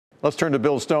Let's turn to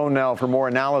Bill Stone now for more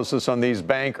analysis on these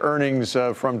bank earnings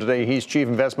from today. He's Chief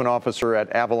Investment Officer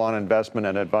at Avalon Investment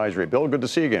Advisory. Bill, good to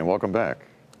see you again. Welcome back.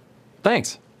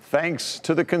 Thanks. Thanks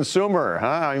to the consumer, huh?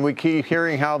 I mean, we keep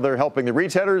hearing how they're helping the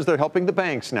retailers. They're helping the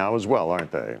banks now as well,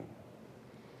 aren't they?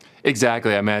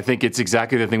 Exactly. I mean, I think it's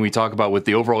exactly the thing we talk about with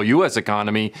the overall U.S.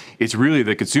 economy. It's really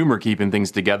the consumer keeping things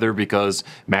together because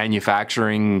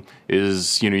manufacturing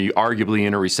is, arguably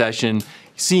in a recession.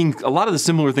 Seeing a lot of the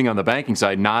similar thing on the banking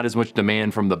side, not as much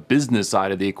demand from the business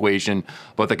side of the equation,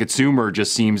 but the consumer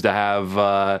just seems to have,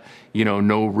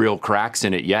 no real cracks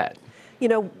in it yet.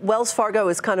 Wells Fargo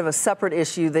is kind of a separate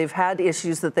issue. They've had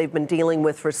issues that they've been dealing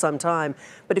with for some time.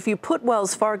 But if you put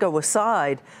Wells Fargo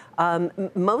aside,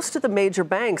 most of the major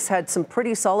banks had some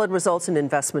pretty solid results in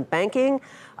investment banking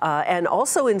and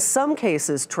also in some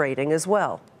cases trading as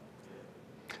well.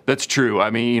 That's true.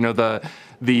 I mean,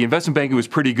 the investment banking was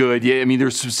pretty good. Yeah, I mean,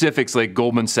 there's specifics like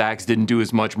Goldman Sachs didn't do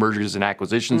as much mergers and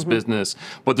acquisitions business,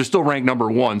 but they're still ranked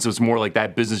 #1. So it's more like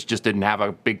that business just didn't have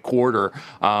a big quarter.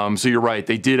 So you're right.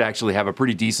 They did actually have a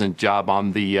pretty decent job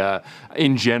on the,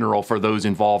 in general, for those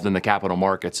involved in the capital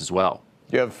markets as well.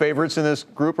 Do you have favorites in this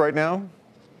group right now?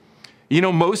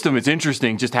 Most of them, it's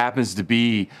interesting, just happens to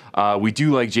be, we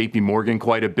do like JP Morgan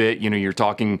quite a bit. You're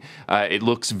talking, it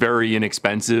looks very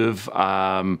inexpensive,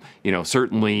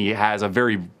 certainly has a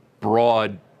very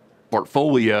broad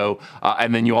portfolio,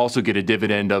 and then you also get a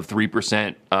dividend of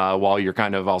 3% while you're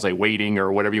kind of, I'll say, waiting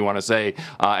or whatever you want to say,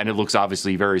 and it looks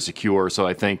obviously very secure. So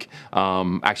I think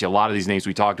actually a lot of these names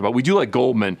we talked about, we do like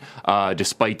Goldman,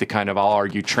 despite the kind of, I'll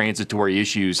argue, transitory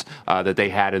issues that they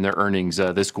had in their earnings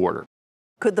this quarter.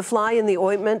 Could the fly in the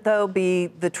ointment, though, be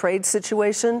the trade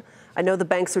situation? I know the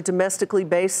banks are domestically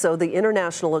based, so the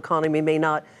international economy may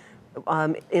not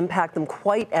impact them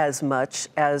quite as much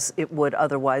as it would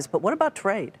otherwise. But what about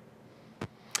trade?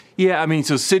 Yeah, I mean,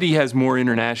 so Citi has more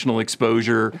international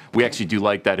exposure. We actually do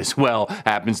like that as well,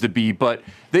 happens to be. But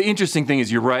the interesting thing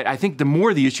is, you're right. I think the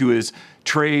more the issue is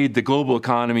trade, the global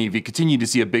economy, if you continue to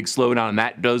see a big slowdown, and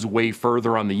that does weigh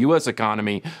further on the U.S.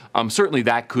 economy, certainly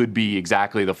that could be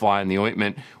exactly the fly in the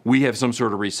ointment. We have some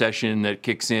sort of recession that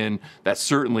kicks in. That's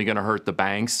certainly going to hurt the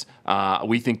banks.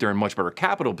 We think they're in much better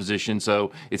capital position,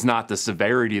 so it's not the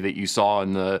severity that you saw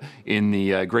in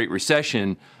the Great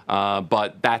Recession.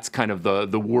 But that's kind of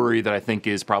the worry that I think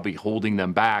is probably holding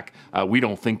them back. We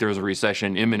don't think there's a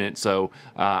recession imminent, so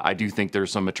I do think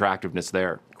there's some attractiveness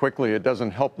there. Quickly, it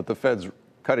doesn't help that the Fed's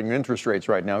cutting interest rates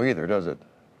right now either, does it?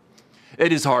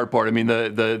 It is hard part. I mean,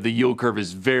 the yield curve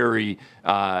is very,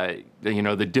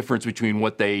 the difference between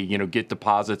what they, get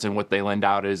deposits and what they lend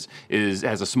out has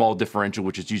a small differential,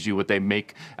 which is usually what they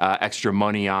make extra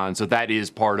money on. So that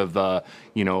is part of the,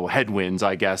 headwinds,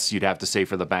 I guess you'd have to say,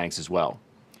 for the banks as well.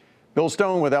 Bill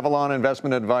Stone with Avalon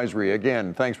Investment Advisory.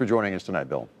 Again, thanks for joining us tonight,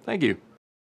 Bill. Thank you.